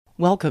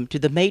Welcome to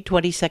the May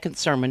 22nd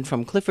sermon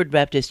from Clifford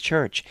Baptist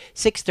Church,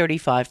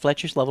 635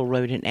 Fletcher's Level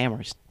Road in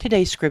Amherst.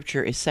 Today's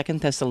scripture is 2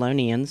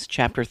 Thessalonians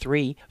chapter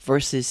 3,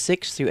 verses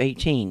 6 through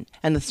 18,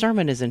 and the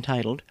sermon is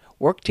entitled,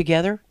 Work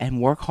Together and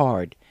Work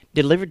Hard,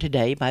 delivered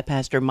today by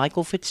Pastor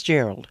Michael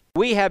Fitzgerald.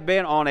 We have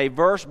been on a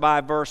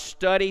verse-by-verse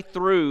study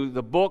through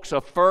the books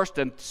of 1st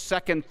and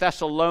 2nd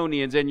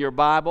Thessalonians in your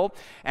Bible,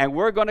 and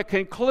we're going to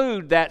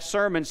conclude that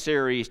sermon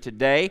series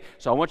today.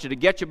 So I want you to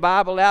get your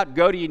Bible out,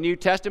 go to your New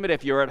Testament.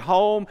 If you're at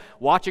home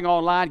watching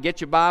online,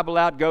 get your Bible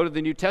out, go to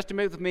the New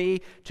Testament with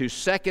me to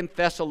 2nd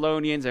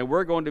Thessalonians, and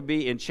we're going to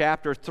be in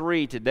chapter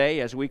 3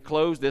 today as we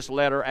close this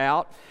letter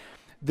out.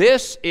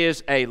 This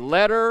is a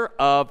letter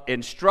of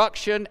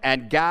instruction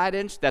and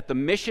guidance that the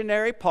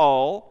missionary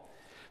Paul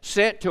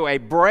sent to a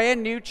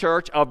brand new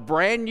church of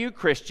brand new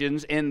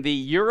Christians in the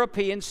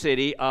European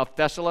city of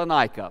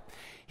Thessalonica.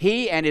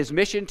 He and his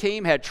mission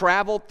team had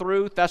traveled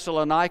through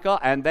Thessalonica,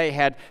 and they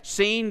had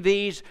seen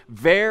these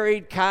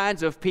varied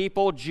kinds of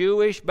people,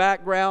 Jewish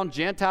background,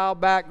 Gentile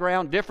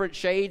background, different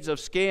shades of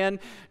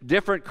skin,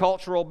 different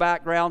cultural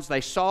backgrounds.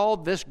 They saw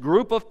this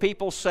group of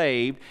people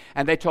saved,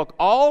 and they took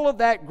all of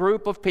that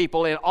group of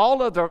people in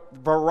all of the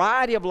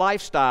variety of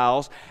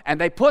lifestyles, and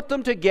they put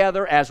them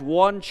together as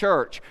one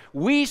church.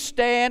 We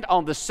stand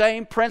on the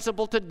same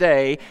principle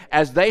today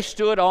as they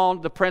stood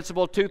on the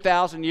principle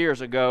 2,000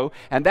 years ago,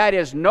 and that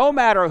is no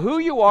matter who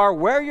you are,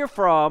 where you're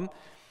from,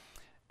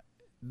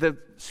 the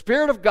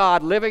Spirit of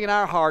God living in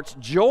our hearts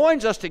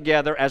joins us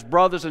together as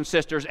brothers and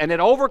sisters, and it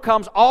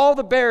overcomes all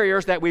the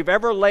barriers that we've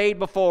ever laid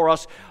before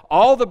us.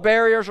 All the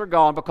barriers are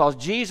gone because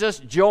Jesus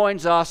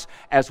joins us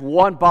as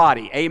one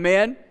body.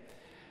 Amen?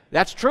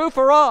 That's true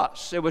for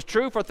us. It was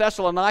true for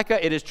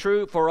Thessalonica. It is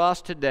true for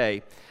us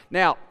today.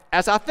 Now,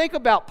 as I think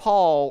about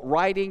Paul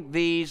writing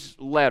these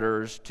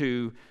letters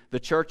to the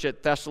church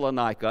at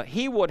Thessalonica,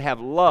 he would have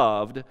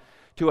loved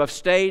to have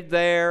stayed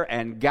there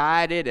and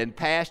guided and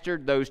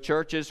pastored those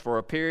churches for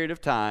a period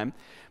of time.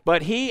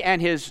 But he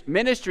and his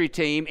ministry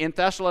team in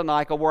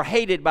Thessalonica were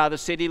hated by the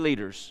city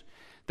leaders.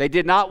 They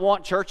did not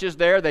want churches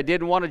there. They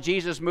didn't want a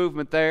Jesus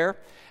movement there.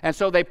 And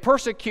so they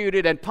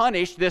persecuted and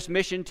punished this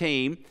mission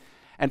team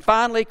and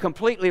finally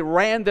completely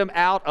ran them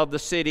out of the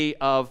city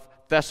of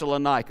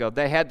Thessalonica.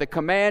 They had the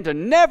command to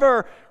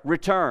never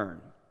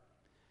return.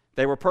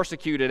 They were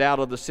persecuted out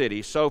of the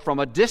city. So from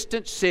a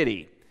distant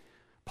city,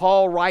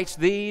 Paul writes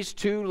these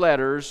two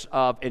letters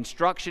of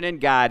instruction and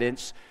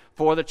guidance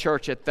for the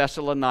church at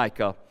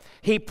Thessalonica.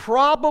 He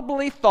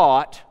probably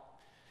thought,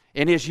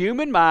 in his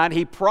human mind,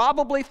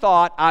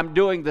 I'm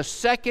doing the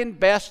second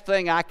best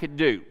thing I could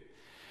do.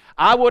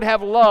 I would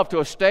have loved to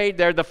have stayed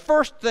there. The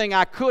first thing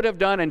I could have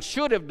done and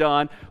should have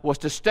done was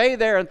to stay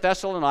there in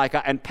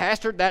Thessalonica and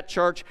pastored that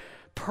church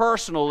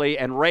personally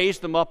and raise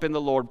them up in the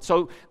Lord.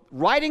 So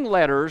writing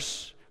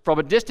letters from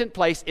a distant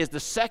place is the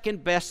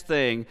second best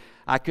thing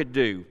I could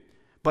do.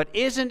 But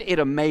isn't it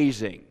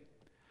amazing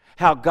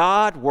how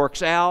God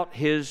works out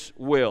His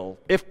will?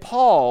 If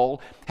Paul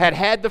had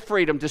had the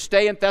freedom to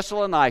stay in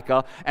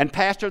Thessalonica and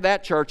pastor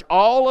that church,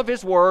 all of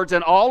his words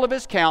and all of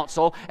his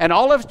counsel and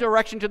all of his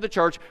direction to the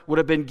church would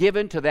have been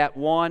given to that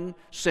one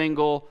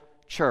single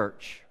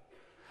church.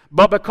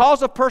 But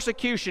because of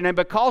persecution and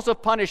because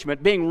of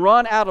punishment being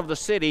run out of the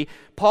city,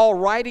 Paul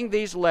writing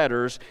these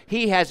letters,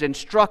 he has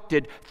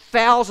instructed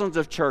thousands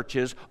of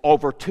churches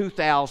over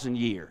 2,000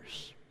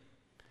 years.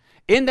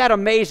 Isn't that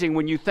amazing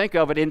when you think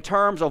of it in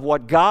terms of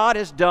what God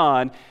has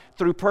done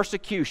through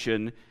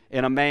persecution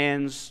in a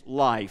man's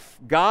life?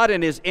 God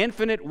in His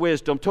infinite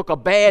wisdom took a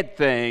bad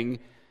thing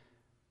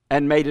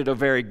and made it a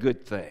very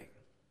good thing.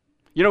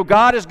 You know,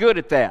 God is good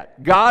at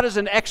that. God is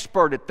an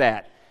expert at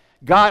that.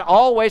 God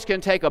always can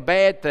take a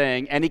bad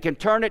thing and He can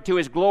turn it to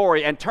His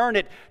glory and turn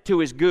it to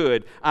His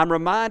good. I'm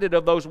reminded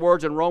of those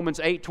words in Romans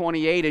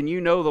 8:28, and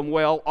you know them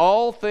well.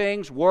 All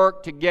things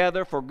work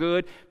together for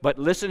good, but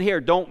listen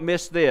here, don't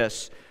miss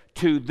this.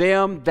 To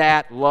them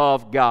that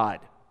love God.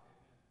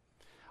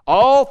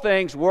 All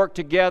things work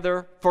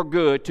together for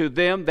good to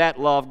them that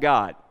love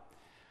God.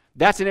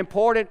 That's an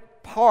important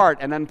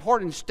part, an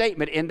important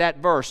statement in that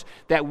verse,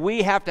 that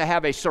we have to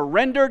have a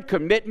surrendered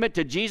commitment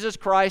to Jesus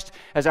Christ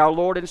as our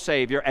Lord and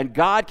Savior, and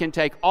God can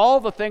take all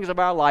the things of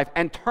our life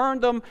and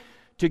turn them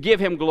to give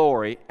Him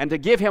glory and to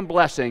give Him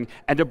blessing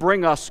and to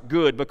bring us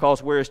good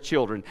because we're His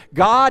children.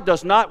 God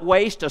does not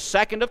waste a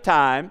second of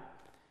time.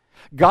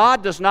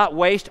 God does not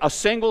waste a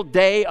single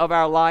day of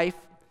our life,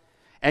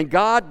 and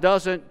God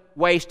doesn't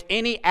waste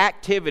any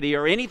activity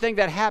or anything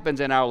that happens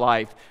in our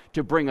life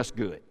to bring us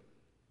good.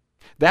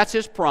 That's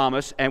His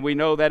promise, and we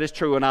know that is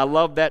true, and I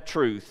love that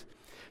truth.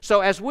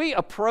 So as we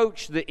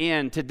approach the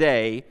end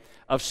today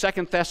of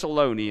 2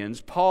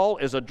 Thessalonians, Paul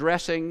is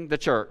addressing the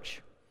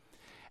church.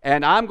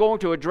 And I'm going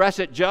to address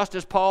it just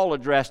as Paul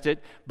addressed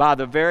it by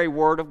the very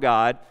Word of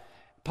God.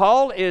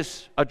 Paul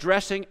is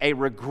addressing a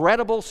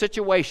regrettable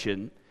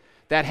situation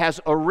that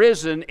has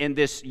arisen in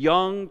this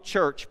young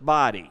church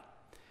body.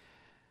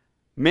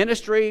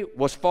 Ministry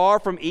was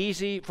far from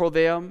easy for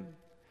them,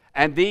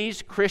 and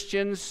these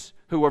Christians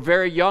who were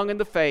very young in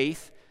the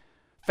faith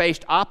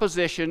faced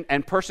opposition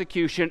and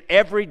persecution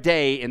every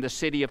day in the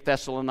city of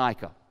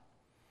Thessalonica.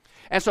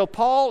 And so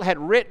Paul had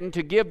written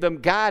to give them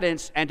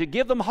guidance and to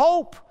give them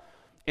hope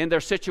in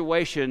their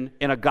situation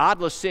in a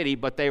godless city,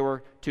 but they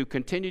were to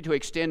continue to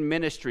extend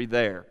ministry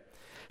there.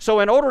 So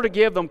in order to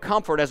give them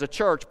comfort as a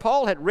church,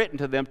 Paul had written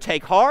to them,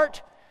 take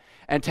heart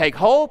and take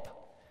hope,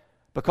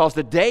 because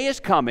the day is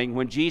coming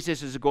when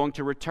Jesus is going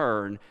to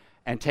return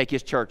and take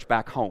his church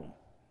back home.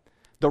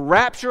 The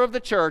rapture of the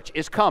church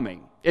is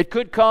coming. It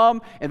could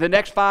come in the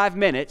next 5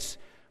 minutes,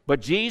 but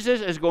Jesus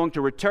is going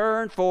to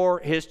return for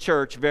his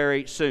church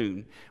very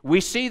soon.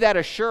 We see that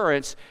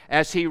assurance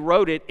as he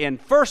wrote it in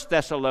 1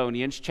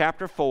 Thessalonians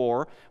chapter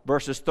 4,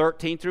 verses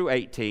 13 through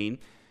 18.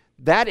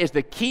 That is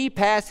the key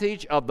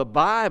passage of the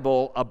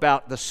Bible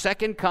about the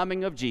second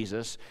coming of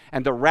Jesus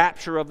and the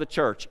rapture of the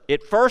church.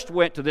 It first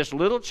went to this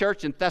little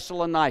church in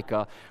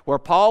Thessalonica where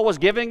Paul was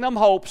giving them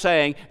hope,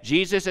 saying,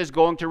 Jesus is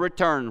going to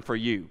return for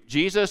you.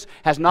 Jesus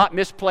has not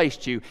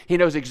misplaced you. He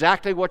knows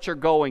exactly what you're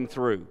going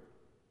through.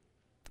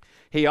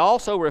 He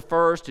also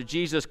refers to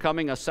Jesus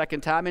coming a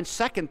second time in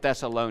 2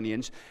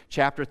 Thessalonians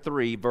chapter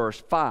 3,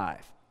 verse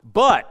 5.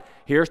 But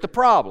here's the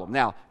problem.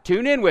 Now,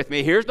 tune in with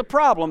me. Here's the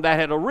problem that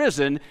had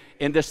arisen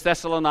in this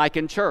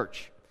Thessalonican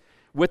church.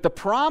 With the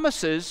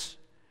promises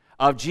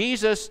of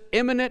Jesus'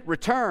 imminent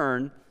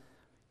return,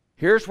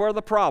 here's where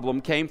the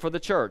problem came for the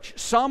church.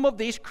 Some of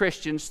these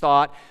Christians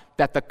thought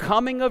that the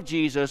coming of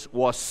Jesus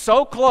was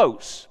so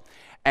close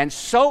and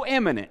so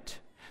imminent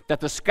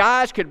that the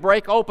skies could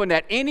break open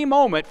at any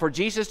moment for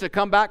Jesus to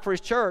come back for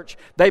his church.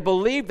 They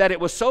believed that it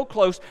was so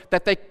close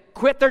that they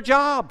quit their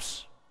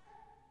jobs.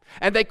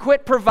 And they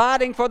quit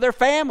providing for their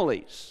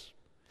families,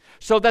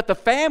 so that the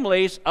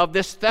families of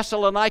this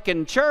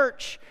Thessalonican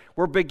church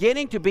were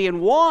beginning to be in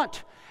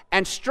want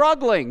and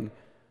struggling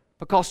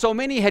because so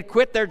many had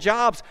quit their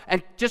jobs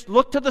and just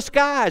looked to the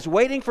skies,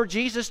 waiting for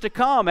Jesus to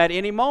come at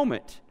any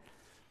moment.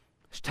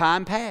 As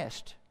time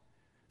passed,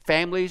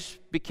 families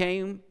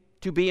became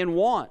to be in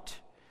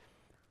want.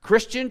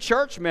 Christian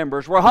church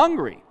members were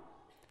hungry,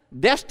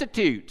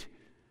 destitute,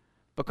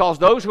 because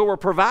those who were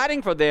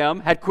providing for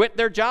them had quit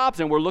their jobs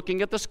and were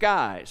looking at the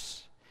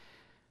skies.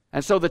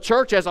 And so the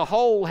church as a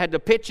whole had to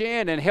pitch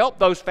in and help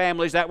those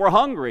families that were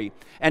hungry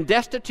and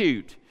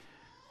destitute.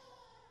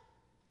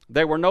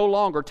 They were no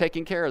longer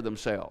taking care of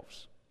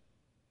themselves.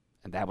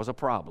 And that was a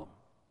problem.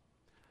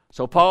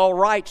 So Paul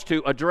writes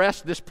to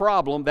address this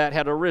problem that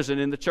had arisen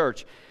in the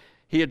church.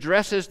 He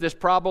addresses this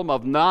problem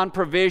of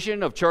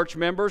non-provision of church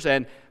members,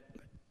 and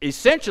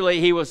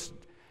essentially he was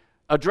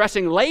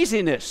addressing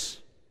laziness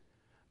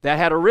that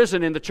had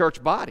arisen in the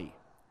church body.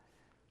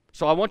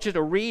 So I want you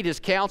to read his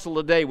counsel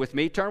today with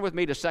me. Turn with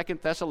me to 2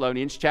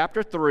 Thessalonians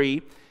chapter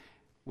 3.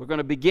 We're going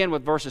to begin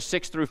with verses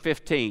 6 through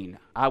 15.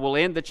 I will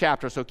end the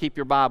chapter, so keep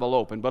your Bible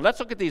open. But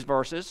let's look at these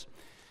verses.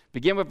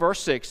 Begin with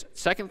verse 6,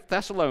 2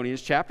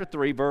 Thessalonians chapter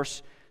 3,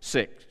 verse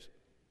 6.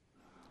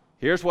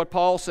 Here's what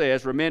Paul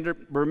says.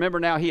 Remember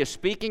now, he is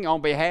speaking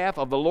on behalf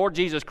of the Lord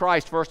Jesus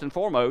Christ first and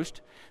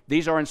foremost.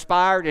 These are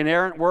inspired,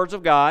 inerrant words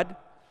of God.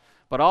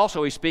 But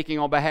also he's speaking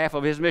on behalf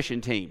of his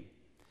mission team.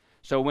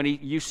 So when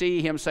you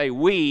see him say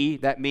we,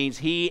 that means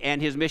he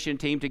and his mission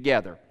team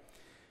together.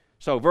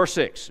 So verse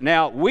 6,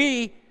 now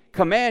we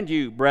command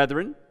you,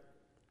 brethren,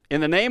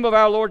 in the name of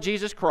our Lord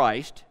Jesus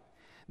Christ,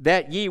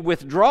 that ye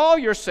withdraw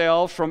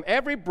yourselves from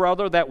every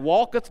brother that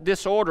walketh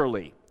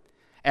disorderly,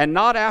 and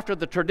not after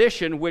the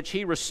tradition which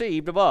he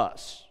received of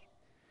us.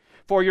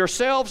 For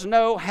yourselves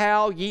know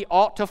how ye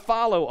ought to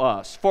follow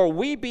us, for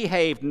we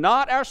behaved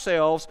not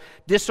ourselves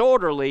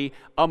disorderly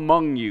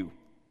among you.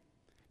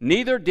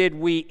 Neither did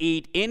we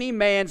eat any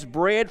man's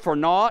bread for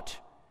naught,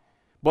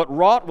 but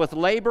wrought with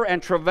labor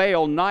and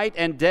travail night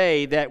and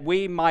day, that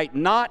we might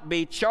not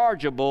be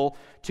chargeable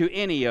to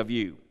any of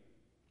you.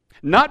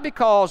 Not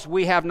because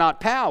we have not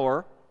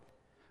power,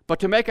 but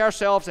to make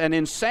ourselves an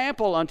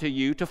ensample unto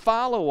you to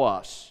follow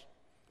us.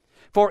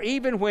 For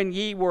even when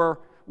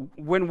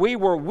we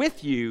were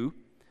with you,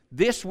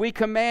 this we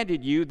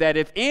commanded you, that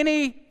if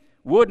any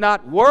would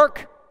not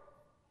work,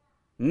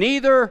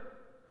 neither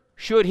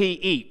should he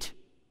eat.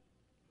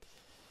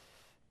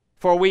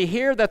 For we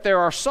hear that there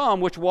are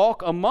some which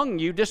walk among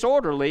you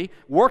disorderly,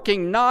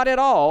 working not at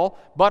all,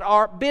 but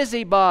are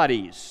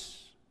busybodies.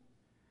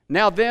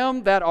 Now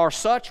them that are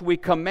such we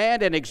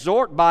command and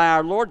exhort by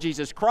our Lord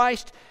Jesus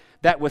Christ,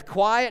 that with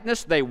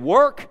quietness they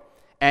work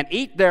and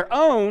eat their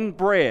own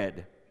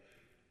bread.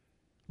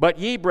 But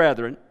ye,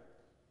 brethren,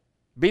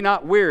 be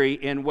not weary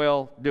in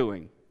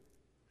well-doing.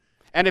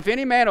 And if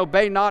any man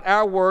obey not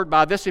our word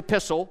by this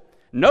epistle,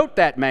 note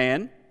that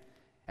man,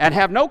 and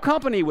have no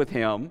company with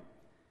him,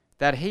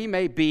 that he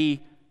may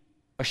be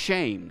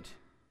ashamed.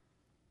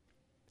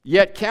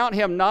 Yet count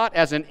him not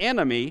as an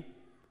enemy,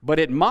 but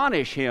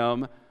admonish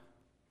him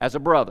as a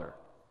brother.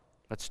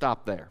 Let's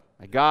stop there.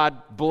 May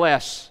God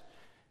bless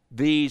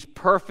these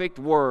perfect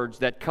words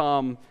that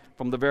come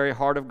from the very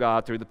heart of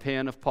God through the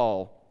pen of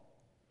Paul.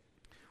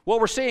 What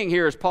we're seeing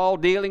here is Paul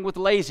dealing with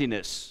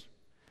laziness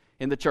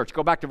in the church.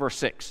 Go back to verse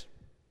 6.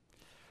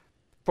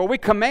 For we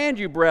command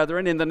you,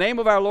 brethren, in the name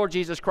of our Lord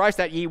Jesus Christ,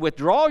 that ye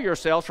withdraw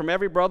yourselves from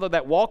every brother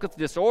that walketh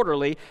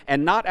disorderly,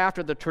 and not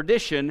after the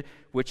tradition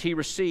which he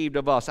received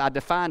of us. I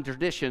defined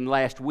tradition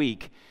last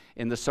week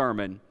in the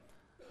sermon.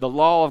 The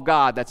law of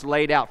God that's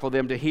laid out for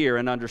them to hear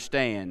and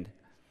understand.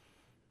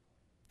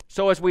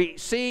 So as we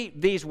see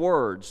these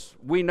words,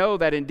 we know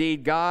that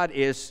indeed God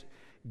is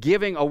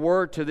giving a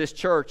word to this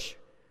church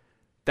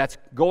that's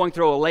going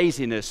through a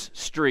laziness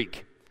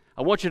streak.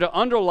 I want you to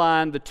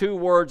underline the two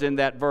words in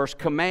that verse,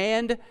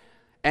 command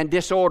and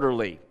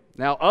disorderly.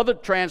 Now, other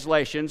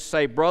translations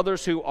say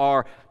brothers who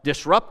are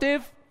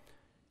disruptive,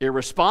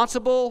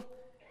 irresponsible,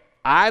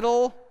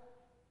 idle,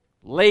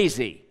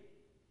 lazy.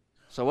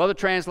 So other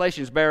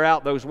translations bear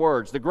out those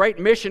words. The great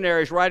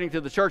missionary is writing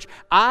to the church,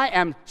 I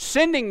am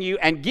sending you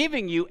and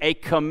giving you a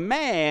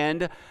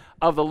command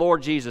of the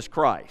Lord Jesus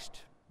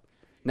Christ.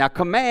 Now,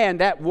 command,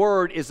 that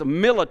word is a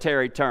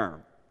military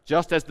term.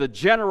 Just as the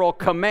general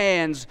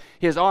commands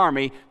his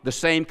army, the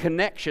same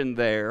connection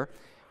there.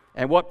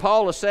 And what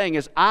Paul is saying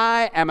is,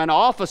 I am an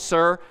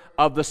officer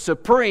of the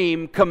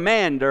supreme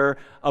commander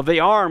of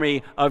the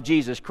army of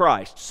Jesus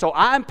Christ. So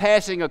I'm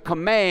passing a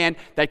command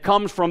that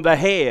comes from the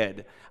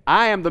head.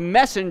 I am the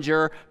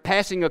messenger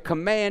passing a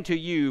command to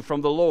you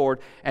from the Lord,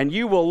 and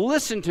you will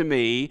listen to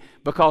me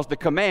because the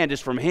command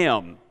is from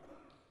him.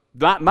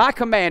 My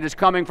command is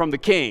coming from the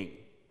king.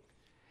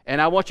 And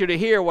I want you to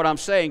hear what I'm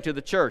saying to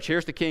the church.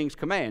 Here's the king's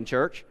command,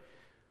 church.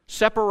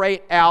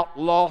 Separate out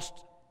lost,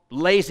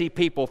 lazy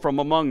people from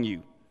among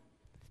you.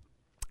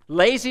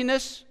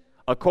 Laziness,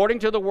 according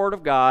to the Word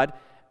of God,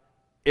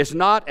 is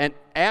not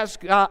as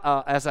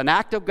an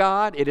act of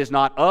God. It is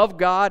not of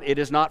God. It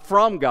is not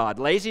from God.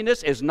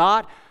 Laziness is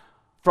not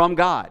from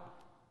God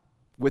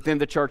within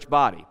the church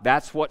body.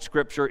 That's what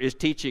Scripture is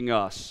teaching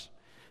us.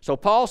 So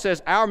Paul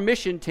says our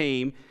mission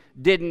team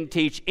didn't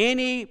teach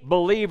any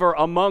believer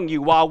among you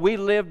while we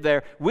lived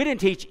there. We didn't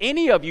teach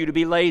any of you to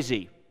be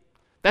lazy.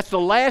 That's the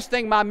last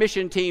thing my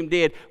mission team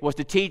did, was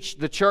to teach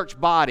the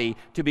church body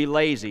to be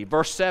lazy.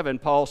 Verse 7,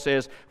 Paul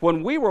says,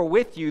 when we were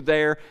with you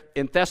there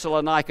in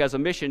Thessalonica as a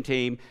mission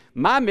team,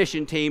 my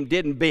mission team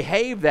didn't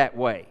behave that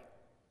way.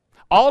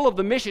 All of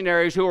the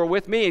missionaries who were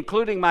with me,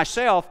 including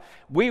myself,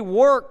 we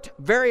worked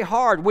very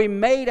hard. We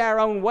made our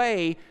own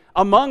way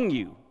among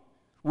you.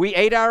 We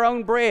ate our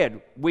own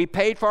bread. We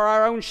paid for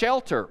our own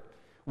shelter.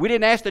 We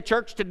didn't ask the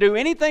church to do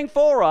anything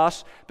for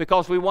us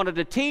because we wanted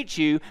to teach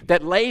you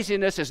that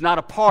laziness is not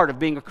a part of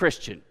being a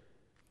Christian.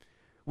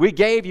 We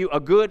gave you a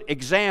good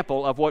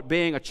example of what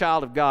being a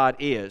child of God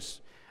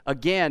is.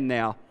 Again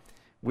now,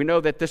 we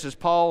know that this is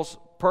Paul's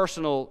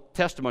personal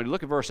testimony.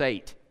 Look at verse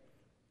 8.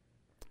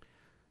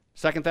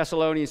 2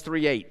 Thessalonians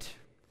 3:8.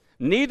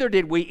 Neither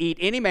did we eat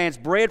any man's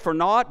bread for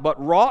naught,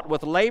 but wrought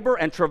with labor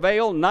and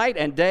travail night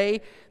and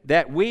day,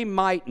 that we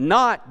might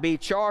not be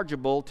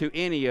chargeable to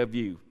any of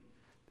you.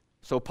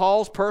 So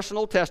Paul's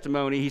personal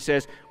testimony, he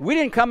says, we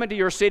didn't come into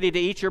your city to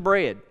eat your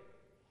bread.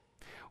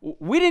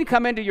 We didn't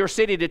come into your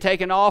city to take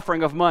an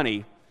offering of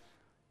money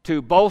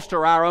to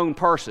bolster our own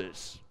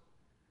purses.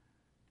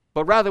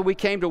 But rather we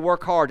came to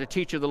work hard to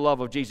teach you the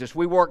love of Jesus.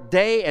 We worked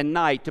day and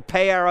night to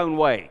pay our own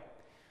way,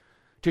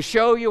 to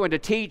show you and to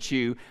teach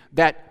you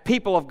that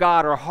people of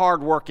God are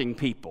hardworking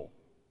people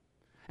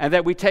and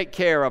that we take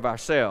care of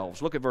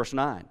ourselves. Look at verse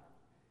 9.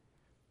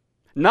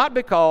 Not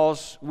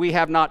because we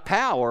have not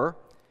power,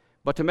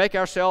 but to make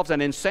ourselves an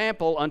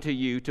ensample unto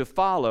you to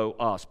follow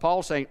us.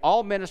 Paul's saying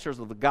all ministers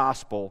of the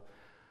gospel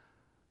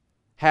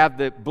have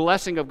the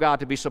blessing of God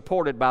to be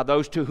supported by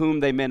those to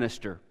whom they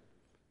minister.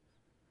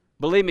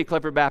 Believe me,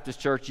 Clifford Baptist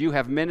Church, you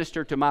have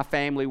ministered to my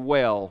family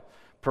well,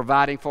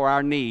 providing for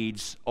our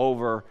needs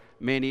over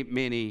many,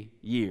 many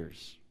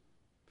years.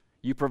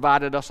 You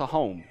provided us a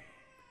home.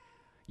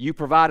 You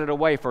provided a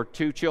way for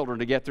 2 children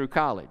to get through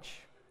college.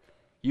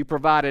 You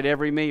provided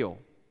every meal.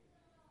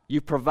 You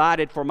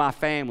provided for my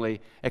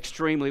family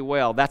extremely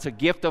well. That's a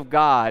gift of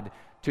God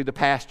to the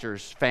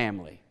pastor's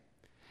family.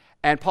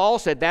 And Paul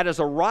said that is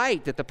a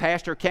right that the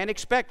pastor can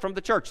expect from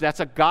the church. That's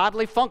a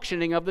godly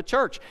functioning of the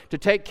church, to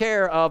take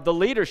care of the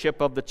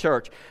leadership of the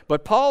church.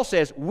 But Paul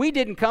says, we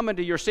didn't come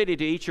into your city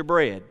to eat your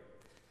bread.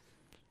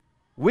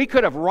 We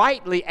could have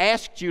rightly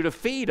asked you to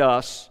feed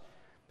us.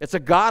 It's a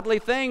godly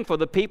thing for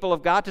the people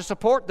of God to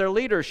support their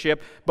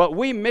leadership, but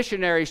we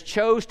missionaries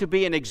chose to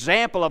be an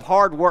example of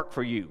hard work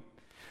for you.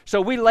 So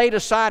we laid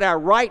aside our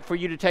right for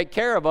you to take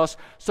care of us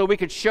so we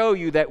could show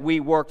you that we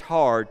worked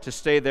hard to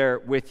stay there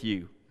with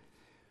you.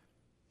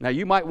 Now,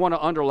 you might want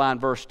to underline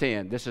verse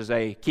 10. This is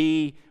a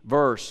key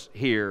verse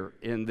here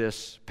in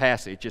this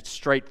passage. It's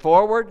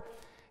straightforward.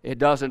 It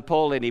doesn't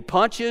pull any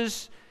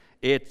punches.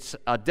 It's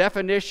a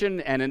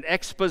definition and an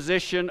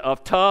exposition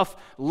of tough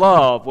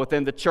love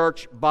within the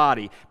church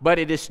body. But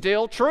it is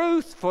still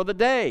truth for the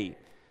day.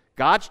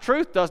 God's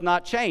truth does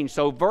not change.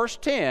 So verse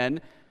 10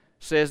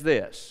 says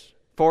this,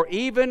 for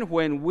even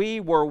when we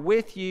were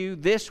with you,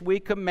 this we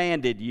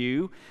commanded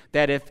you,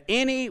 that if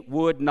any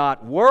would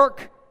not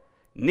work,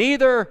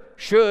 neither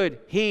should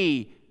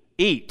he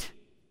eat.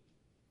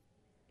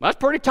 That's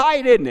pretty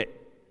tight, isn't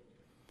it?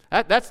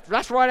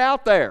 That's right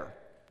out there.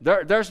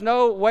 There's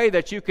no way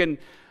that you can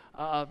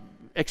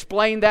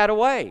explain that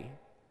away.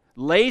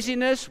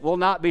 Laziness will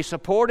not be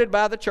supported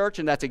by the church,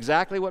 and that's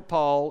exactly what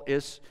Paul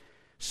is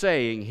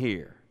saying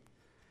here.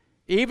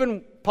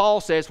 Even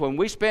Paul says, when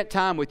we spent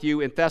time with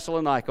you in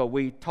Thessalonica,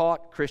 we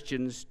taught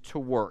Christians to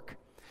work.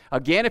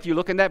 Again, if you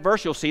look in that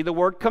verse, you'll see the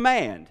word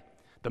command,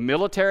 the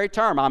military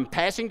term. I'm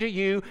passing to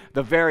you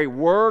the very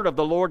word of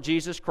the Lord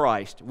Jesus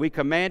Christ. We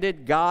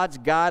commanded God's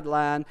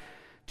guideline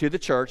to the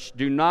church.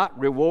 Do not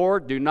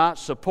reward, do not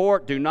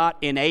support, do not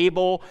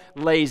enable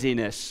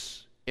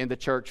laziness in the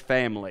church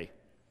family.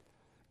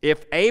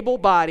 If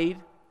able-bodied,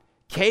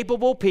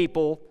 capable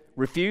people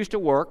refuse to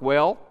work,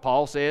 well,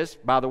 Paul says,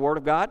 by the word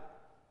of God,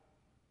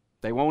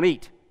 they won't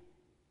eat.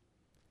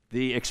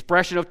 The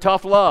expression of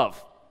tough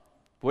love.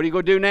 What are you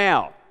going to do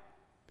now?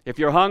 If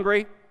you're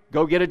hungry,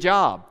 go get a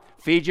job.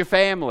 Feed your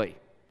family.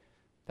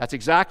 That's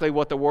exactly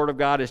what the Word of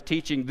God is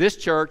teaching this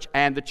church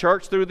and the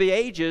church through the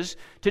ages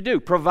to do.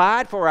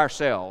 Provide for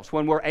ourselves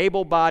when we're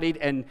able-bodied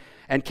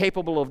and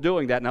capable of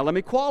doing that. Now let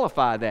me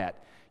qualify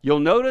that. You'll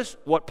notice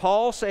what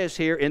Paul says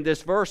here in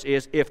this verse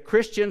is, if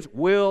Christians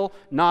will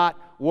not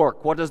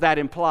work. What does that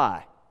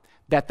imply?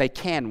 That they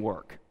can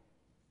work.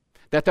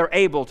 That they're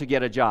able to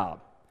get a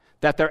job.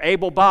 That they're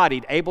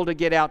able-bodied, able to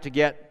get out to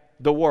get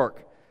the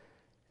work.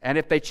 And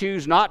if they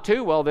choose not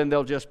to, well, then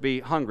they'll just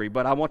be hungry.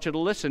 But I want you to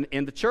listen,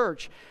 in the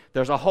church,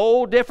 there's a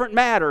whole different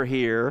matter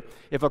here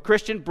if a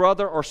Christian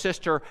brother or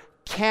sister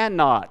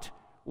cannot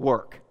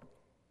work.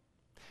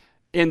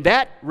 In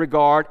that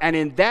regard, and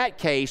in that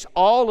case,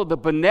 all of the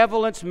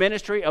benevolence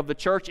ministry of the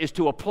church is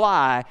to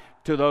apply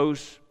to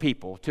those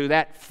people, to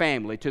that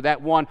family, to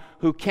that one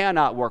who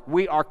cannot work.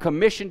 We are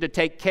commissioned to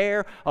take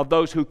care of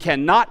those who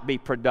cannot be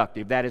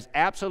productive. That is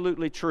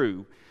absolutely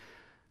true.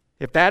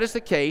 If that is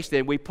the case,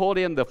 then we pulled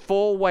in the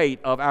full weight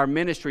of our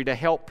ministry to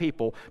help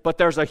people. But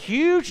there's a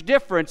huge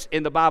difference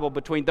in the Bible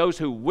between those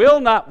who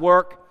will not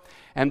work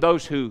and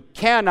those who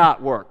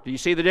cannot work. Do you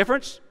see the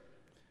difference?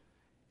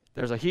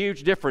 There's a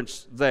huge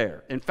difference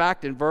there. In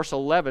fact, in verse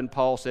 11,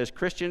 Paul says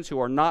Christians who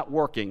are not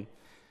working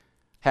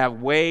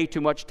have way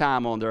too much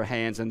time on their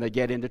hands and they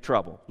get into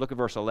trouble. Look at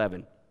verse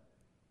 11,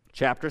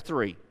 chapter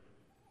 3.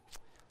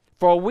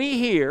 For we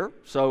hear,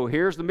 so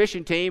here's the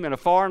mission team in a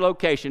foreign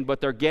location,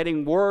 but they're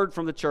getting word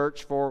from the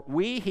church, for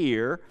we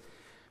hear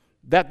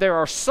that there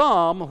are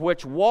some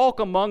which walk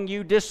among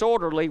you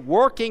disorderly,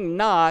 working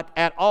not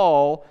at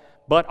all,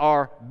 but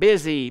are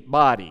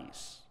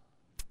busybodies.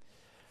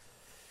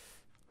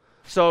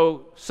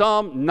 So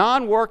some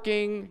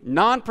non-working,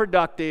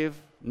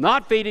 non-productive,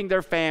 not feeding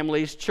their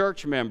families,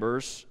 church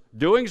members,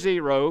 doing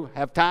zero,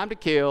 have time to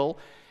kill,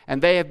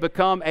 and they have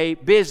become a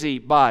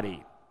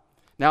busybody.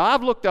 Now,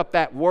 I've looked up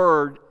that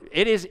word.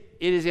 It is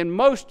in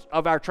most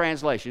of our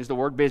translations, the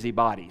word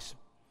busybodies.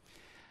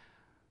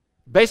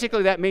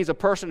 Basically, that means a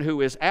person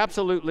who is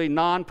absolutely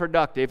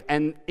non-productive,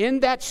 and in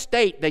that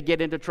state, they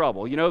get into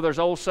trouble. You know, there's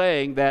an old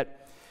saying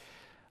that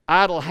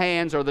idle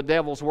hands are the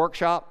devil's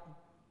workshop,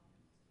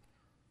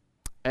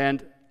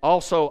 and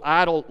also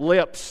idle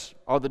lips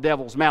are the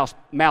devil's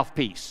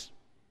mouthpiece.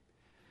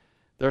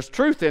 There's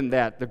truth in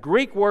that. The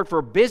Greek word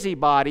for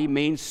busybody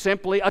means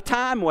simply a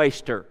time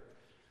waster.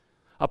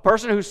 A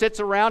person who sits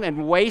around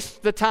and wastes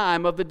the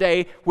time of the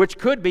day, which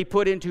could be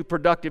put into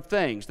productive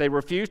things. They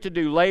refuse to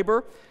do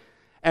labor,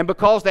 and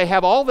because they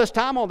have all this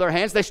time on their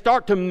hands, they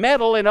start to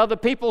meddle in other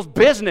people's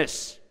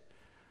business.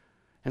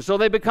 And so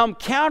they become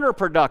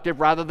counterproductive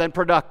rather than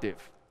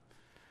productive.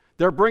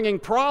 They're bringing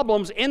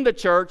problems in the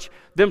church,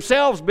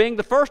 themselves being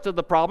the first of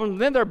the problems,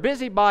 and then their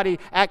busybody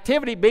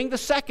activity being the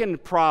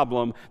second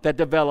problem that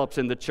develops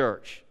in the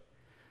church.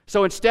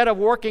 So instead of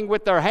working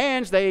with their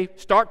hands, they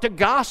start to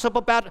gossip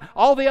about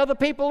all the other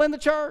people in the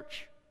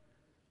church.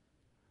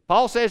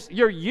 Paul says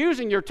you're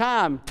using your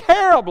time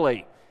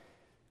terribly.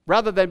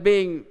 Rather than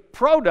being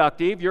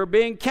productive, you're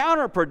being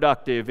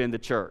counterproductive in the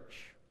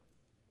church.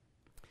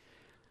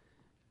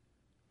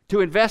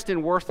 To invest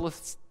in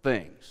worthless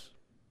things.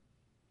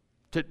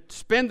 To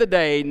spend the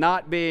day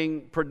not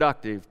being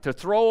productive. To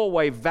throw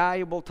away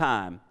valuable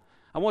time.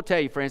 I want to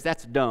tell you, friends,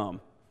 that's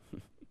dumb.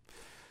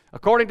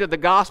 According to the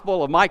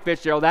gospel of Mike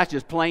Fitzgerald, that's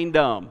just plain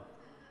dumb.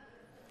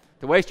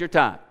 To waste your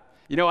time.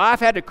 You know, I've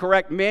had to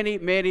correct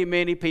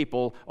many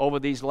people over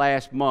these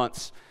last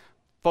months.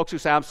 Folks who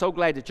say, I'm so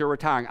glad that you're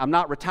retiring. I'm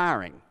not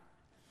retiring.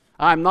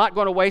 I'm not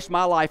going to waste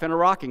my life in a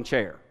rocking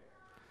chair.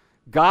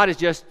 God is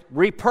just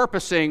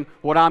repurposing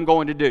what I'm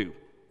going to do.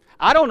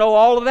 I don't know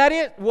all of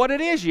that what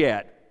it is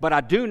yet, but I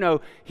do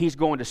know He's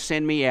going to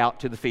send me out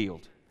to the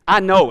field.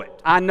 I know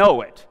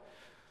it.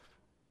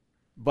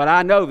 But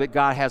I know that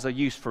God has a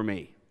use for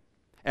me.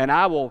 And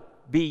I will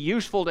be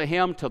useful to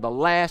Him till the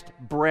last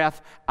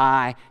breath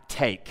I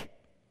take.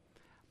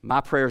 My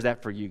prayer is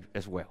that for you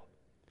as well.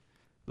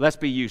 Let's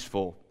be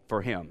useful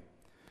for Him.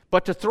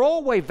 But to throw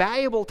away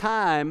valuable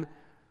time,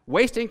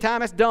 wasting time,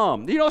 that's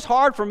dumb. You know, it's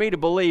hard for me to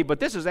believe, but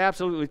this is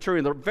absolutely true.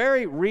 In the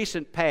very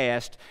recent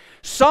past,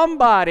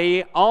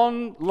 somebody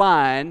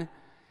online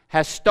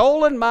has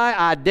stolen my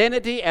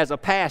identity as a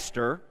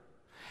pastor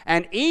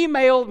and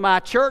emailed my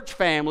church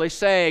family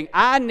saying,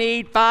 I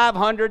need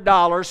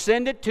 $500,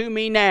 send it to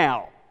me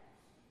now.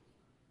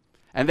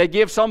 And they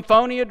give some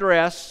phony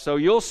address, so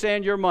you'll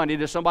send your money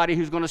to somebody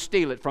who's going to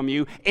steal it from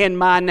you in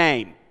my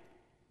name.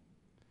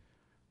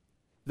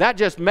 That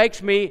just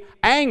makes me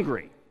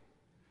angry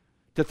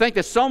to think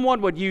that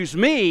someone would use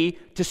me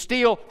to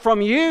steal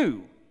from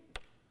you.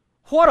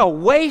 What a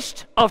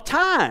waste of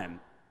time.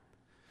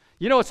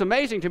 You know, it's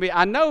amazing to me.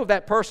 I know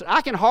that person.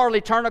 I can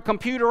hardly turn a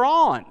computer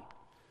on.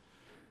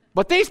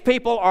 But these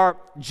people are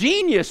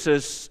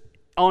geniuses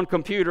on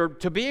computer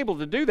to be able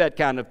to do that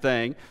kind of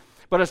thing.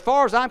 But as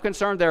far as I'm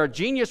concerned, they're a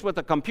genius with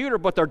a computer,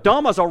 but they're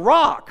dumb as a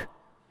rock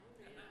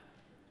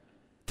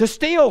to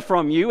steal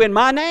from you in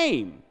my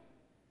name.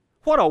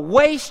 What a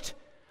waste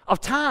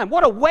of time.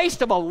 What a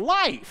waste of a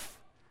life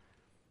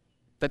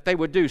that they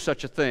would do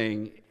such a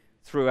thing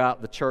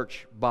throughout the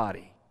church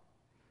body.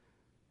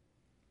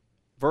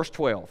 Verse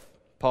 12,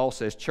 Paul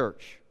says,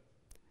 church,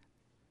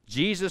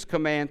 Jesus'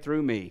 command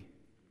through me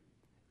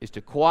is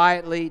to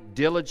quietly,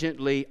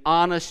 diligently,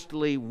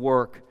 honestly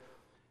work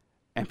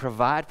and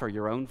provide for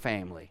your own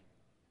family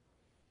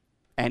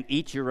and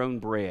eat your own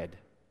bread.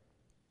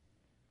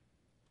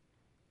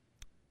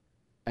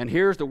 And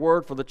here's the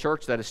word for the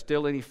church that is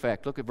still in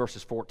effect. Look at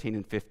verses 14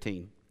 and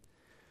 15.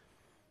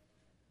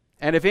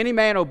 And if any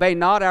man obey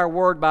not our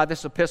word by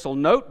this epistle,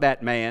 note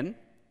that man,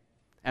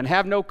 and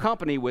have no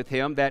company with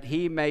him, that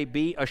he may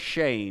be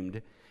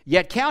ashamed.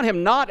 Yet count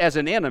him not as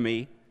an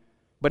enemy,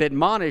 but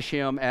admonish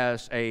him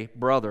as a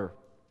brother.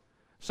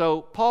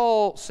 So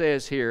Paul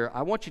says here,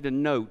 I want you to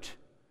note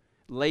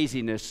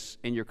laziness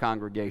in your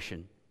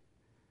congregation.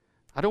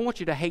 I don't want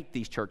you to hate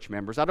these church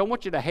members. I don't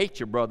want you to hate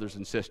your brothers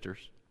and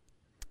sisters.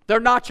 They're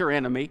not your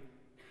enemy.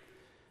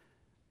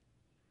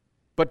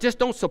 But just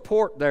don't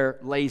support their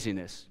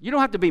laziness. You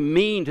don't have to be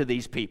mean to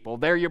these people.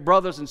 They're your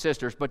brothers and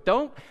sisters. But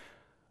don't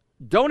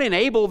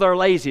enable their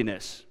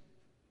laziness.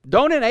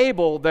 Don't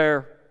enable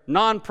their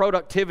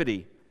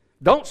non-productivity.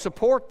 Don't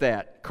support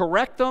that.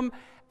 Correct them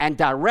and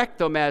direct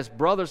them as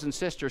brothers and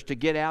sisters to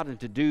get out and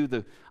to do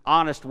the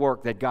honest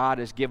work that God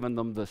has given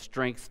them the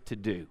strength to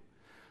do.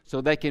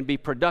 So they can be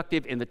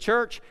productive in the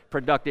church,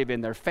 productive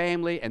in their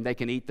family, and they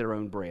can eat their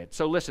own bread.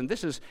 So listen,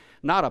 this is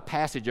not a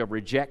passage of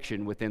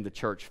rejection within the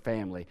church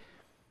family,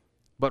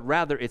 but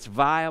rather it's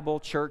viable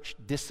church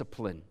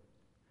discipline.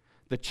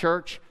 The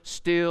church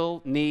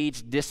still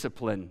needs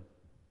discipline.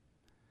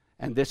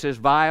 And this is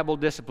viable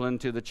discipline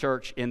to the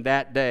church in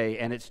that day,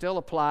 and it still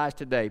applies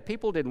today.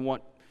 Paul didn't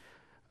want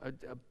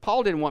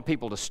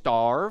people to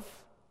starve.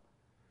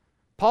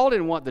 Paul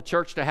didn't want the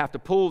church to have to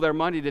pool their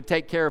money to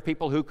take care of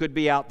people who could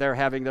be out there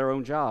having their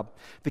own job.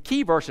 The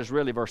key verse is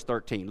really verse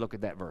 13. Look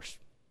at that verse.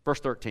 Verse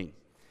 13.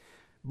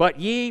 But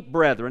ye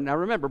brethren, now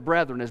remember,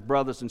 brethren is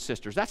brothers and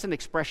sisters. That's an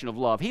expression of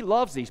love. He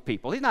loves these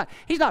people. He's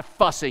not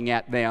fussing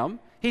at them.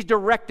 He's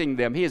directing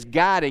them. He is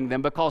guiding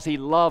them because he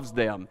loves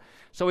them.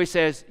 So he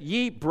says,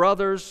 ye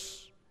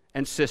brothers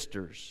and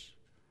sisters,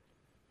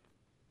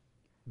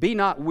 be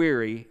not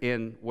weary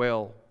in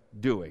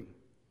well-doing.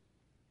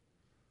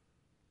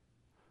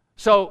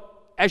 So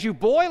as you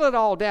boil it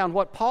all down,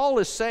 what Paul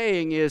is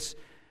saying is,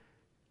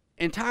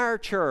 entire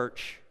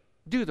church,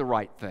 do the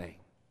right thing.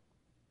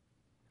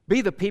 Be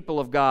the people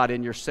of God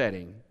in your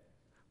setting.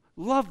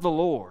 Love the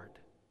Lord.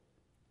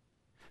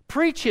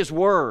 Preach His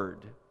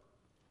Word.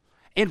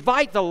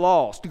 Invite the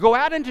lost. Go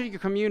out into your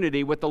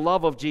community with the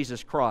love of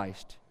Jesus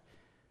Christ.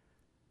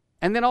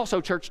 And then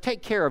also, church,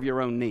 take care of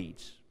your own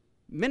needs.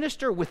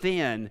 Minister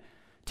within,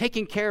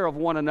 taking care of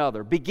one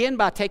another. Begin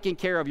by taking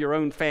care of your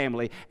own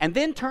family, and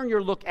then turn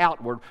your look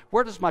outward.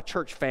 Where does my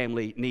church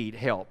family need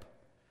help?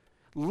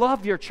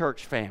 Love your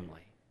church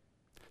family.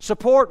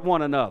 Support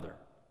one another.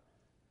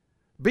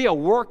 Be a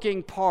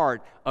working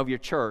part of your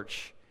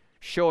church,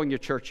 showing your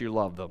church you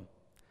love them.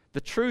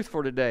 The truth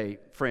for today,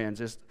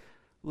 friends, is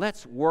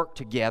let's work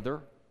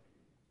together.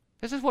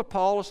 This is what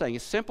Paul is saying.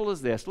 As simple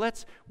as this.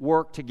 Let's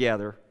work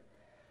together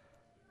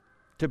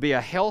to be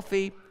a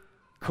healthy,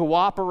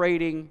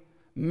 cooperating,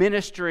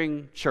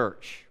 ministering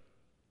church.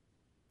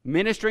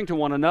 Ministering to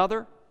one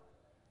another,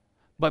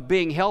 but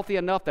being healthy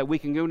enough that we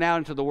can go now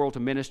into the world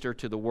to minister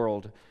to the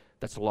world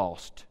that's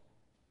lost.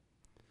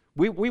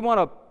 We want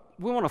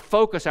to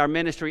focus our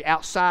ministry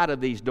outside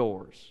of these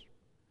doors.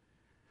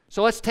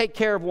 So let's take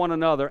care of one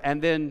another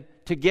and then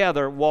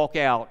together walk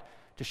out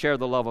to share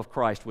the love of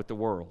Christ with the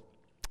world.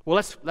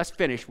 Well, let's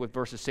finish with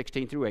verses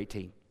 16 through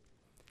 18.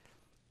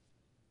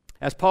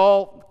 As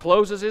Paul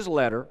closes his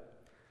letter,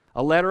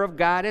 a letter of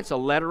guidance, a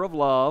letter of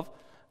love,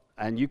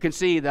 and you can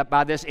see that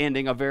by this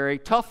ending, a very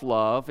tough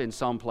love in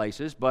some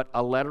places, but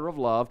a letter of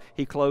love,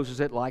 he closes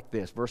it like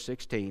this, verse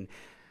 16.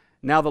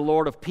 Now the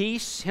Lord of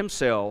peace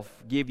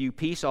himself give you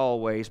peace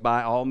always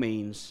by all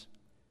means.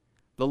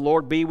 The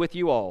Lord be with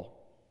you all.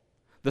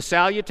 The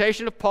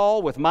salutation of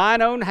Paul with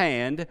mine own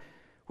hand,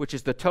 which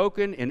is the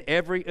token in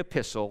every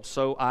epistle,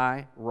 so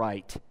I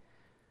write.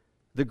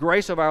 The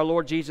grace of our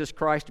Lord Jesus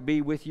Christ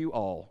be with you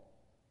all.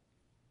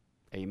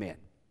 Amen.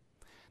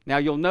 Now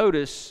you'll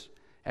notice,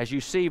 as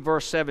you see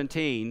verse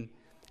 17,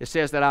 it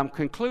says that I'm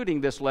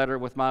concluding this letter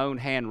with my own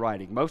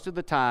handwriting. Most of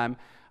the time,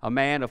 a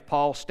man of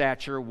Paul's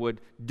stature would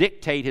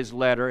dictate his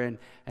letter, and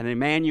an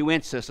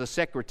amanuensis, a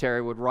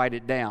secretary, would write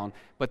it down.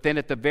 But then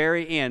at the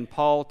very end,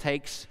 Paul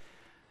takes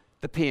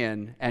the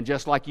pen, and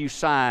just like you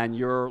sign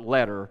your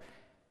letter,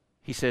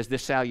 he says,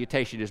 this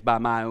salutation is by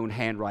my own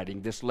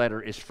handwriting. This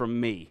letter is from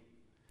me.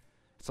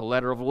 It's a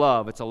letter of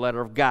love. It's a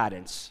letter of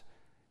guidance.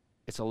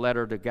 It's a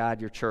letter to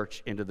guide your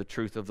church into the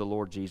truth of the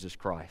Lord Jesus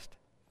Christ.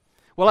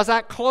 Well, as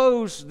I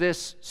close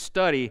this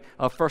study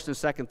of 1st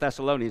and 2nd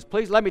Thessalonians,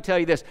 please let me tell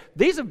you this.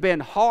 These have been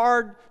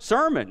hard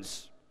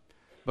sermons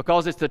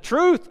because it's the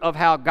truth of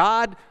how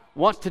God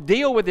wants to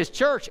deal with His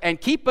church and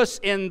keep us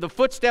in the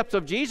footsteps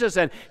of Jesus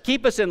and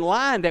keep us in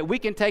line that we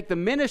can take the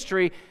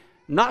ministry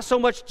not so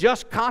much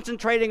just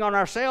concentrating on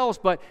ourselves,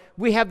 but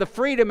we have the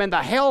freedom and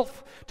the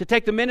health to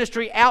take the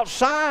ministry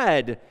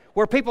outside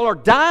where people are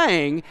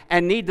dying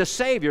and need the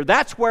Savior.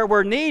 That's where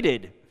we're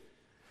needed.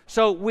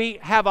 So we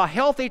have a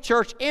healthy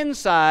church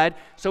inside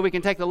so we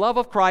can take the love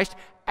of Christ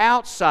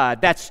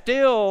outside. That's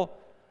still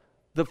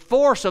the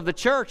force of the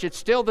church. It's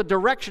still the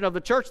direction of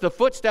the church. The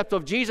footsteps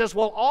of Jesus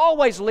will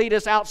always lead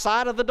us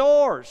outside of the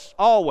doors.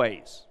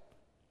 Always.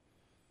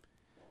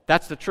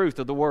 That's the truth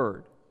of the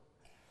Word.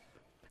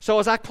 So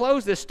as I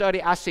close this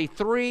study, I see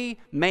three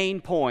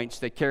main points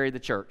that carry the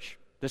church.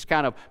 This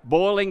kind of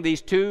boiling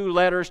these two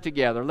letters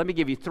together. Let me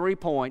give you 3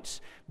 points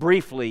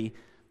briefly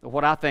of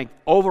what I think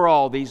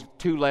overall these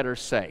two letters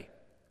say.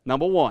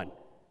 Number one,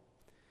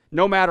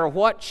 no matter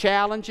what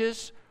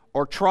challenges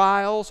or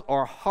trials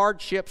or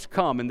hardships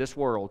come in this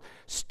world,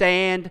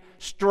 stand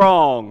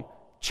strong,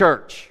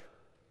 church.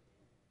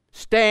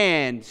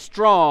 Stand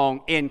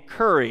strong in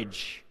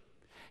courage.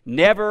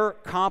 Never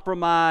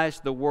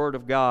compromise the Word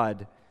of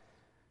God.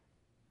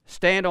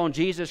 Stand on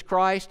Jesus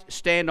Christ.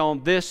 Stand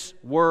on this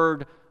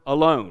Word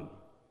alone.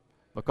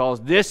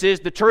 Because this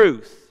is the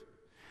truth.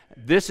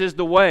 This is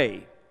the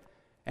way.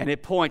 And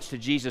it points to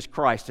Jesus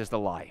Christ as the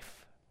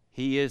life.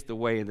 He is the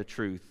way and the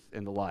truth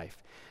and the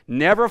life.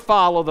 Never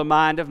follow the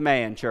mind of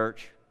man,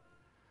 church.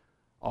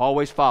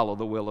 Always follow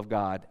the will of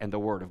God and the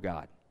Word of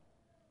God.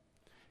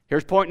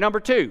 Here's point number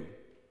 2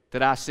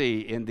 that I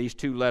see in these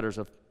 2 letters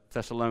of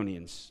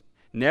Thessalonians.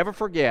 Never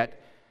forget,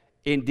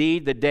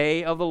 indeed, the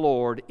day of the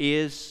Lord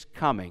is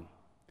coming.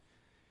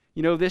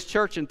 You know, this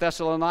church in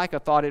Thessalonica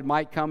thought it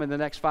might come in the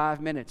next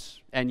 5 minutes,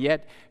 and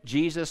yet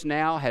Jesus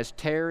now has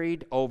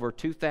tarried over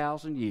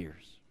 2,000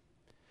 years.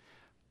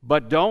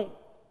 But don't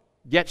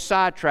get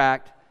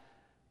sidetracked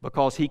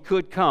because He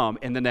could come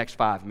in the next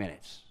 5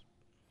 minutes.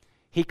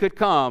 He could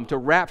come to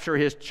rapture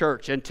His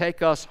church and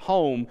take us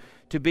home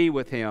to be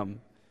with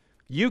Him.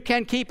 You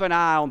can keep an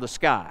eye on the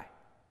sky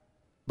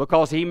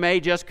because He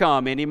may just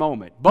come any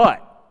moment.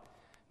 But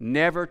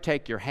never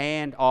take your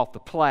hand off the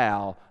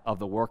plow of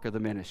the work of the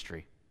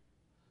ministry.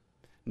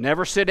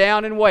 Never sit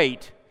down and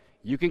wait.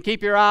 You can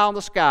keep your eye on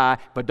the sky,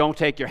 but don't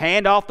take your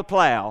hand off the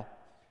plow.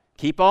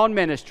 Keep on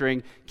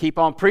ministering. Keep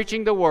on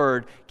preaching the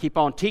Word. Keep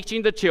on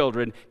teaching the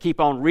children. Keep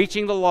on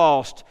reaching the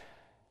lost.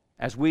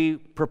 As we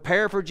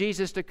prepare for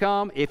Jesus to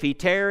come, if He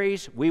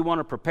tarries, we want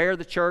to prepare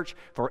the church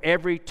for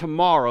every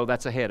tomorrow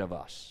that's ahead of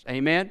us.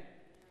 Amen?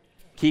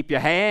 Keep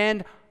your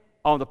hand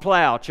on the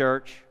plow,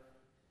 church.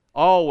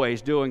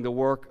 Always doing the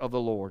work of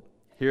the Lord.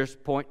 Here's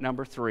point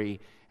number 3,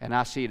 and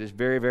I see it as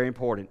very, very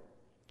important.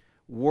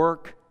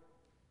 Work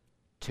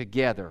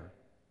together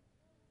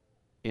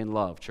in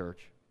love, church.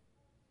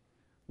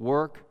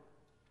 Work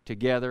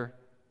together,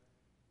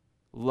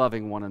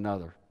 loving one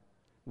another.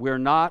 We're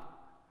not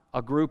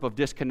a group of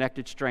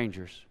disconnected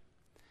strangers.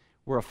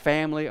 We're a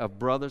family of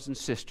brothers and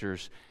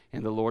sisters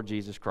in the Lord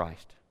Jesus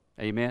Christ.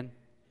 Amen?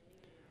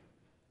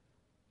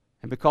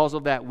 And because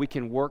of that, we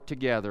can work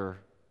together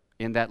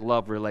in that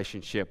love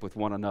relationship with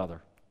one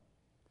another.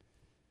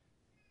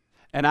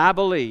 And I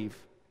believe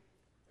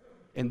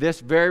in this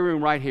very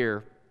room right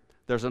here,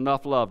 there's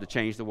enough love to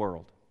change the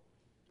world.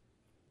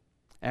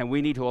 And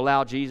we need to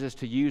allow Jesus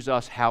to use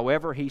us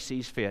however He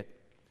sees fit.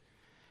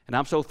 And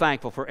I'm so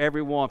thankful for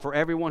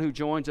everyone who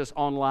joins us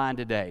online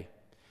today.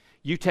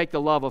 You take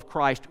the love of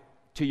Christ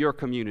to your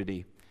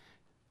community.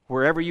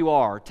 Wherever you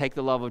are, take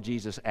the love of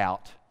Jesus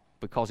out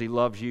because He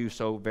loves you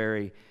so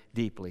very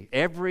deeply.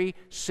 Every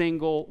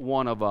single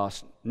one of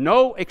us,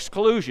 no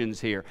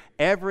exclusions here,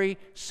 every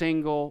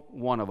single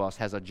one of us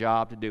has a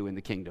job to do in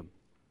the kingdom.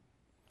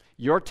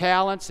 Your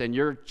talents and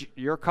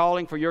your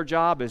calling for your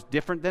job is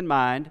different than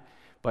mine,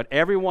 but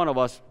every one of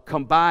us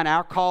combine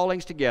our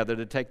callings together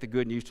to take the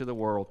good news to the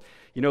world.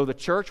 You know, the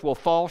church will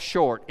fall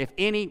short if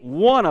any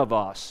one of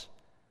us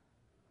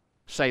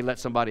say, let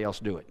somebody else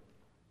do it.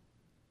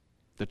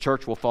 The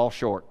church will fall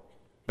short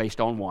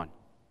based on one.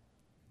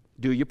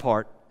 Do your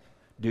part.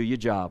 Do your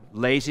job.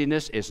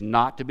 Laziness is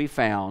not to be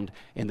found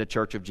in the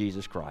church of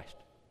Jesus Christ.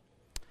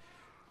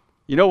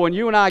 You know, when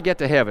you and I get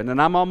to heaven,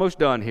 and I'm almost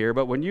done here,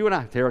 but when you and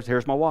I,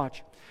 here's my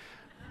watch.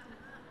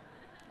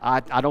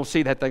 I don't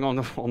see that thing on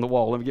the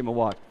wall. Let me get my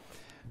watch.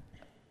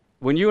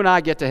 When you and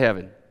I get to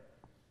heaven,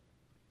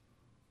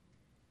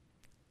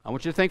 I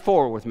want you to think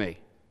forward with me.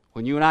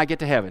 When you and I get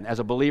to heaven as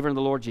a believer in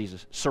the Lord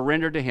Jesus,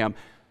 surrender to Him,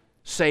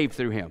 saved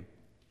through him,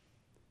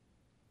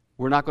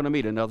 we're not going to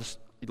meet another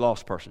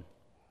lost person.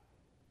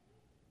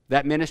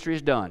 That ministry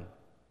is done,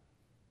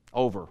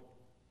 over,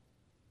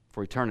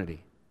 for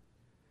eternity.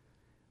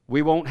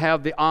 We won't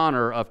have the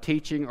honor of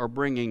teaching or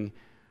bringing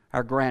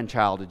our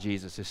grandchild to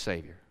Jesus as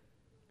Savior.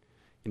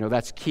 You know,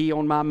 that's key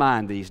on my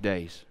mind these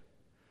days.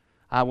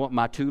 I want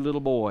my 2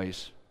 little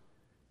boys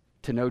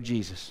to know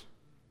Jesus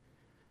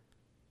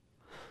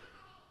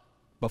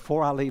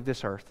before I leave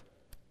this earth.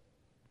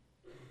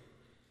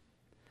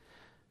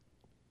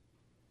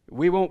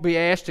 We won't be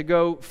asked to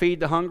go feed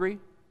the hungry.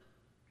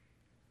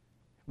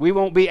 We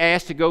won't be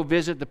asked to go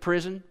visit the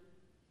prison.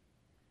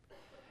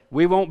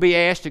 We won't be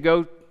asked to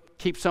go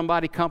keep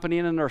somebody company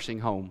in a nursing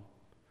home,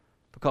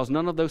 because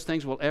none of those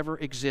things will ever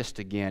exist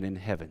again in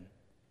heaven.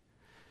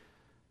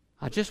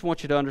 I just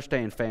want you to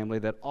understand, family,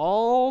 that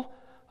all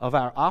of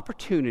our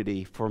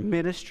opportunity for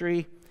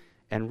ministry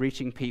and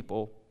reaching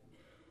people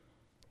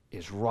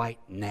is right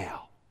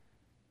now.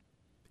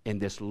 In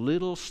this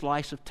little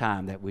slice of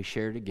time that we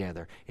share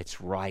together,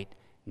 it's right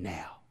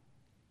now.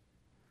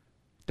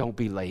 Don't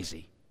be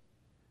lazy.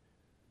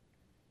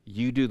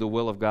 You do the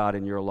will of God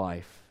in your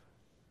life.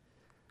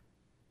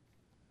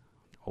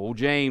 Old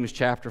James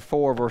chapter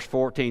 4, verse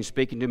 14,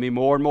 speaking to me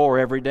more and more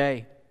every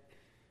day.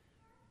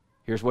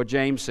 Here's what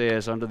James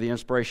says under the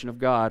inspiration of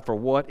God. For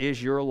what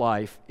is your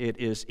life? It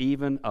is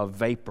even a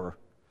vapor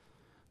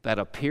that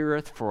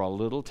appeareth for a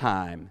little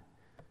time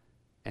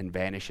and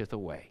vanisheth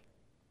away.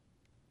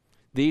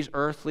 These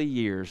earthly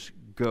years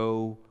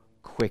go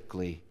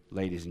quickly,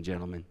 ladies and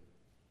gentlemen.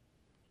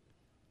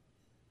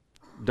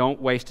 Don't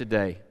waste a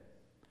day.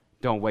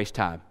 Don't waste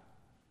time.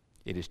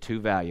 It is too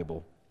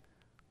valuable,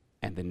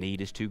 and the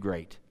need is too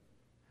great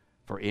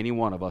for any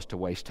one of us to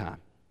waste time.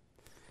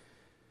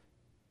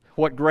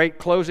 What great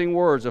closing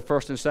words of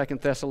 1st and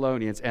 2nd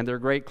Thessalonians, and they're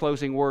great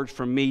closing words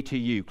from me to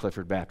you,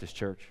 Clifford Baptist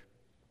Church.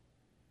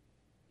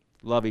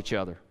 Love each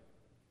other.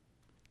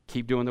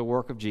 Keep doing the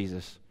work of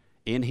Jesus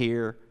in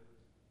here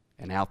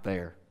and out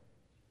there.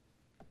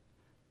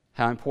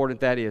 How important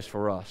that is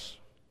for us.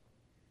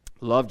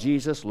 Love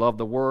Jesus, love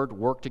the Word,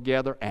 work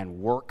together, and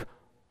work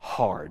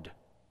hard.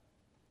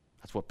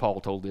 That's what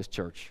Paul told this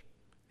church.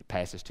 It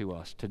passes to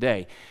us.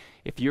 Today,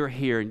 if you're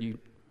here and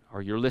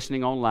you're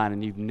listening online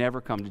and you've never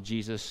come to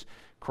Jesus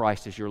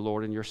Christ as your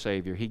Lord and your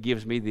Savior, He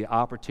gives me the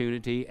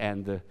opportunity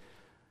and the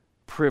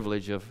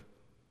privilege of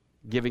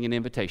giving an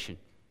invitation.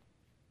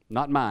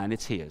 Not mine,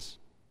 it's His.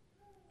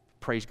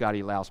 Praise God,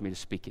 He allows me to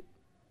speak it.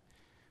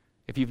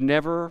 If you've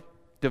never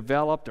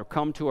developed or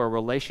come to a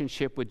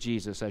relationship with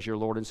Jesus as your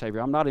Lord and Savior,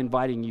 I'm not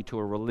inviting you to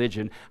a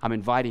religion, I'm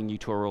inviting you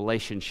to a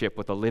relationship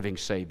with a living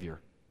Savior.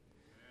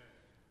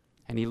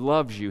 And He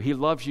loves you. He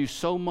loves you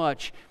so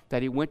much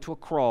that He went to a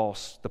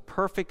cross, the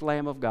perfect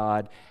Lamb of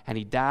God, and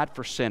He died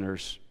for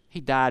sinners. He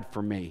died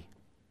for me.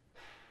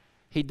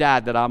 He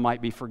died that I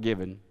might be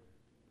forgiven.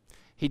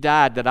 He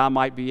died that I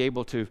might be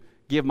able to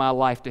give my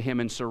life to Him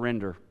and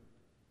surrender.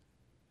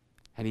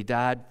 And He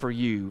died for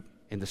you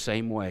in the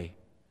same way,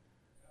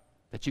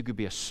 that you could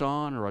be a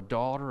son or a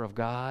daughter of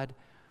God,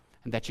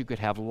 and that you could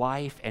have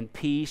life and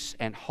peace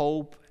and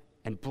hope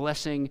and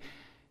blessing,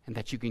 and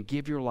that you can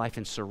give your life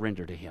and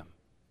surrender to Him.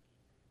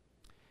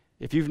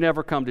 If you've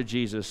never come to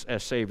Jesus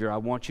as Savior, I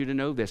want you to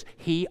know this.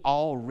 He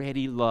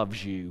already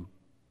loves you.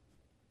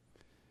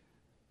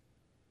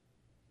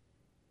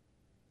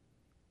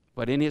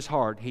 But in His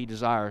heart, He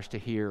desires to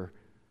hear,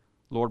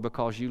 Lord,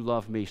 because you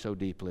love me so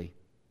deeply,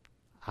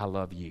 I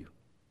love you.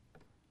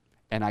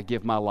 And I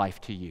give my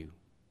life to you.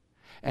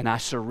 And I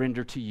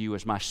surrender to you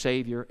as my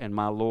Savior and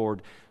my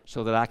Lord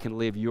so that I can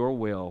live your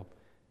will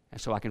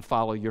and so I can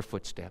follow your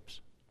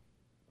footsteps.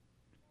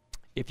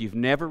 If you've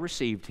never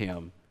received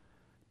Him,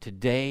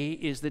 today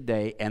is the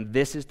day, and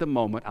this is the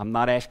moment. I'm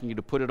not asking you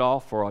to put it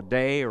off for a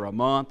day or a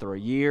month or a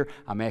year.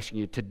 I'm asking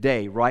you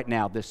today, right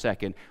now, this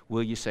second,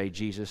 will you say,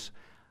 Jesus,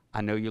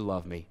 I know you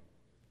love me,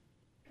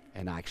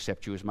 and I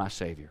accept you as my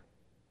Savior,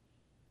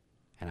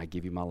 and I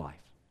give you my life.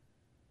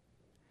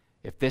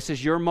 If this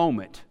is your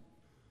moment,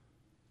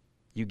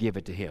 you give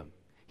it to Him.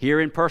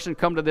 Here in person,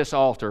 come to this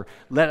altar.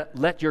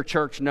 Let your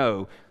church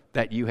know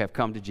that you have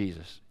come to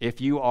Jesus. If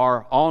you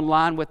are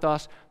online with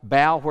us,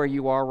 bow where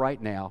you are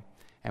right now.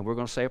 And we're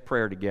going to say a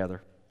prayer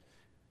together.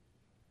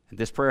 And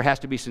this prayer has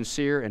to be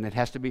sincere and it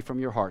has to be from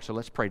your heart. So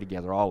let's pray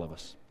together, all of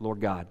us.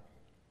 Lord God,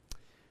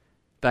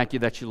 thank you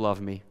that you love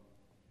me.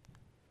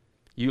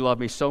 You love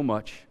me so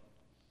much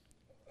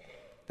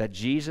that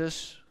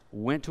Jesus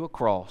went to a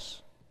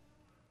cross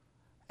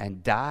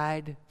and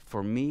died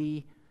for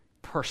me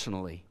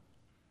personally,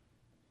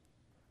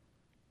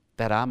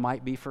 that I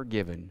might be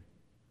forgiven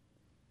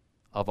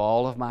of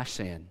all of my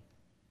sin.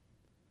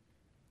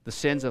 The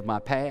sins of my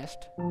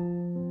past,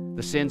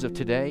 the sins of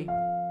today,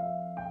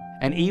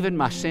 and even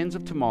my sins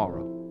of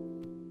tomorrow.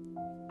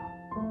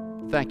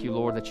 Thank you,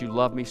 Lord, that you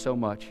love me so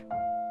much.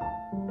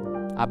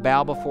 I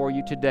bow before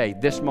you today,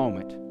 this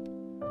moment,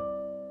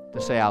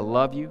 to say I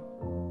love you.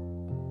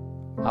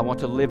 I want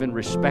to live in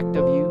respect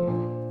of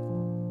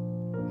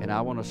you, and I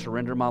want to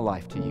surrender my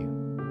life to you.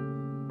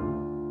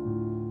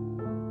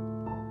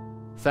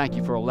 Thank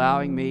you for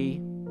allowing me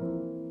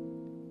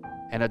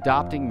and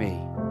adopting me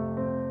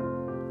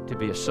to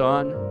be a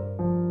son,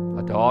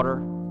 a daughter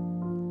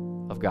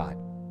of God.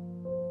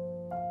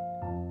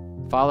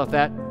 Father, if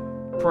that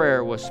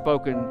prayer was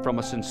spoken from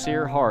a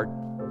sincere heart,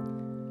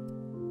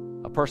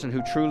 a person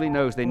who truly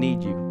knows they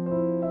need you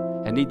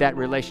and need that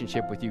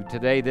relationship with you,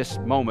 today, this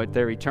moment,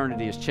 their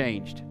eternity is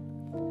changed.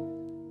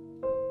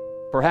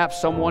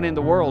 Perhaps someone in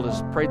the world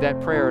has prayed that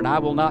prayer, and I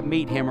will not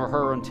meet him or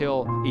her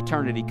until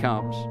eternity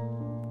comes.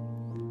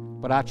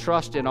 But I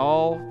trust in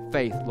all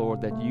faith,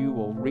 Lord, that you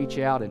will reach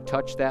out and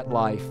touch that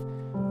life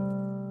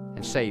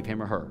and save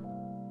him or her.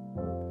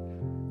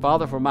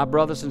 Father, for my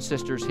brothers and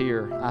sisters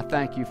here, I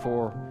thank you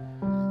for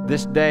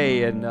this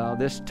day and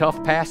this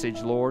tough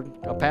passage, Lord,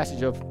 a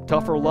passage of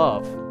tougher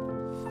love.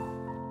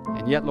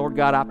 And yet, Lord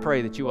God, I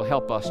pray that you will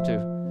help us to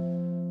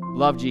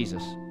love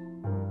Jesus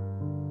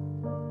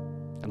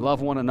and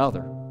love one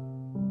another.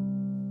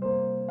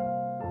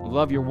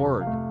 Love your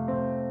word.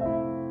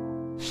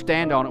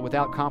 Stand on it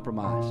without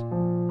compromise.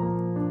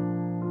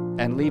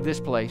 And leave this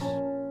place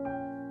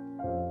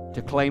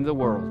to claim the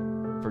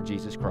world for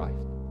Jesus Christ.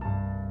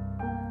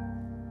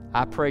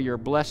 I pray your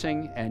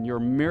blessing and your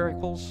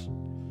miracles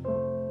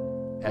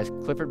as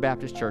Clifford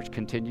Baptist Church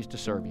continues to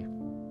serve you.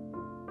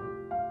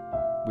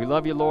 We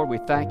love you, Lord. We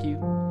thank you.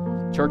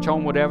 Church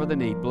home, whatever the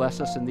need,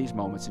 bless us in these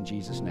moments in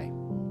Jesus' name.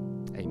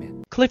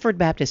 Amen. Clifford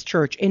Baptist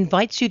Church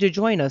invites you to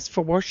join us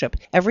for worship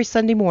every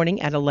Sunday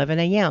morning at 11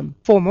 a.m.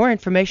 For more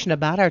information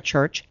about our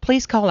church,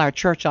 please call our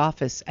church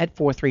office at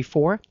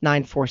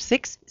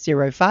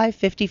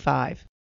 434-946-0555.